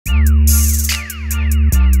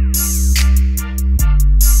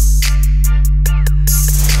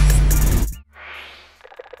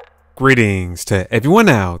Greetings to everyone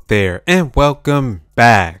out there and welcome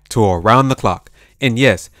back to Around the Clock. And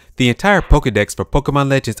yes, the entire Pokédex for Pokemon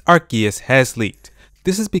Legends Arceus has leaked.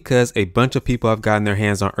 This is because a bunch of people have gotten their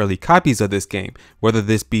hands on early copies of this game, whether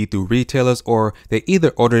this be through retailers or they either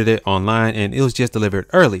ordered it online and it was just delivered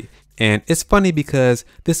early. And it's funny because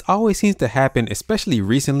this always seems to happen, especially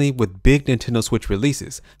recently with big Nintendo Switch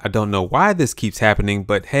releases. I don't know why this keeps happening,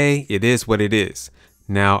 but hey, it is what it is.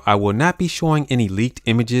 Now, I will not be showing any leaked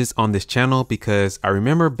images on this channel because I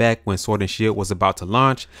remember back when Sword and Shield was about to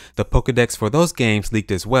launch, the Pokédex for those games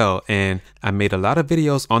leaked as well, and I made a lot of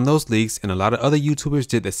videos on those leaks and a lot of other YouTubers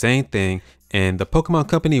did the same thing, and the Pokemon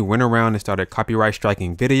company went around and started copyright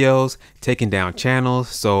striking videos, taking down channels,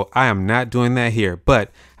 so I am not doing that here,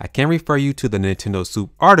 but I can refer you to the Nintendo Soup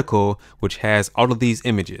article which has all of these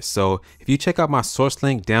images. So if you check out my source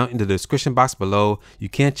link down in the description box below, you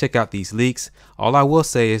can check out these leaks. All I will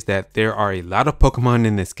say is that there are a lot of Pokemon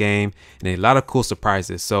in this game and a lot of cool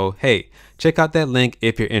surprises, so hey, check out that link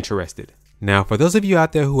if you're interested. Now, for those of you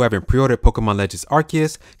out there who haven't pre-ordered Pokemon Legends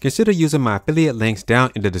Arceus, consider using my affiliate links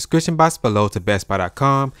down in the description box below to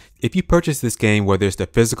bestbuy.com. If you purchase this game, whether it's the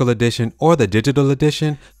physical edition or the digital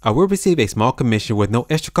edition, I will receive a small commission with no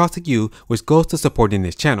extra cost to you, which goes to supporting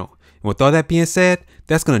this channel. And with all that being said,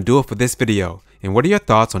 that's going to do it for this video. And what are your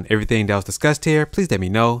thoughts on everything that was discussed here? Please let me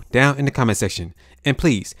know down in the comment section. And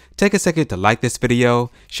please take a second to like this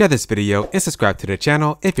video, share this video, and subscribe to the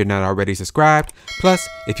channel if you're not already subscribed. Plus,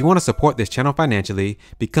 if you want to support this channel financially,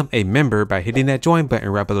 become a member by hitting that join button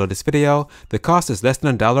right below this video. The cost is less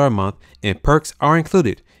than $1 a month and perks are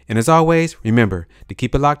included. And as always, remember to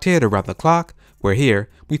keep it locked here to Around the Clock, where here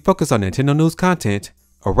we focus on Nintendo news content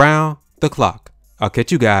around the clock. I'll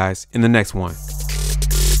catch you guys in the next one.